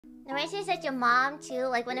Norissa's such a mom too.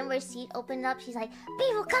 Like whenever a seat opened up, she's like,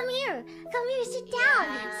 "Biboo, come here, sit down,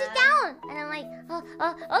 sit down." And I'm like,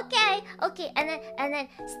 okay. And then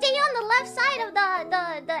stay on the left side of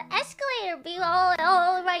the escalator, Biboo.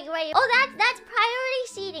 Oh, right. Oh, that's priority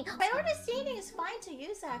seating. Priority seating is fine to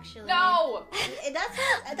use, actually. No!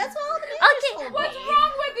 That's all the neighbors told me. What's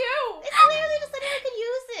wrong with you? It's literally just anyone can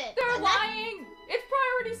use it. They're lying! It's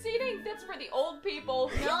priority seating! That's for the old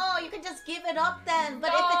people. No, you can just give it up then.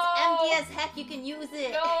 But if No. it's empty as heck, you can use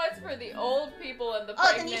it. No, it's for the old people and the Oh,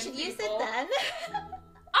 pregnant then you should use it people. then.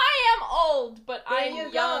 I am old, but There I'm you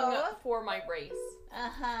young go. for my race.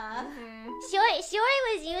 Uh-huh. Shiori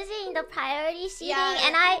was using the priority seating, Yeah,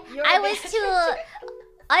 and you're I a was bitch. too.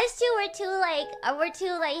 Us two were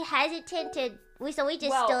too hesitant to. So we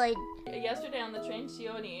just stood. Yesterday on the train,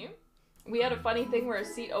 Shiori, we had a funny thing where a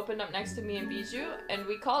seat opened up next to me and Biboo, and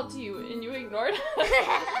we called to you, and you ignored us.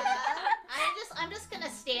 I'm just gonna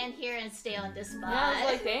stand here and stay on this spot. Yeah, I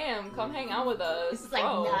was like, damn, come hang out with us. It's like,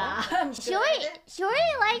 Bro. nah, I'm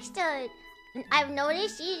Shiori likes to. I've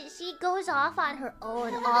noticed she goes off on her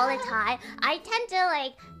own all the time. I tend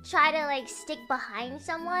to try to stick behind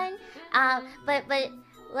someone, but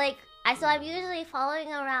so I'm usually following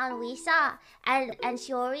around Lisa and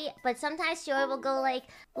Shiori, but sometimes Shiori will go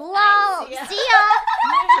 "Lol, see ya."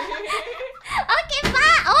 Okay,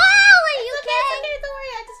 bye. Oh, are you okay? Okay, don't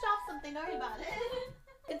worry, I just dropped something. Don't worry about it.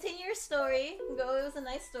 Continue your story. Go. It was a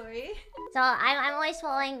nice story. So I'm always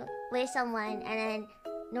following with someone, and then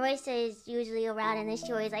Norisa is usually around, and then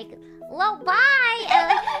Shiori's like, "Well, bye."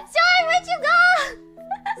 And I'm like, "Shiori, where'd you go?"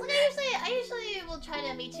 So I usually will try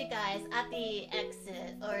to meet you guys at the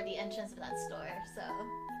exit or the entrance of that store. So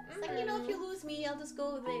it's like, if you lose me, I'll just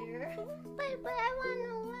go there. But I want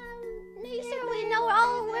to make sure we know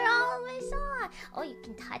we're always on. Oh, you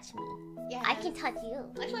can touch me. Yeah. I can touch you.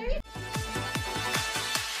 Actually,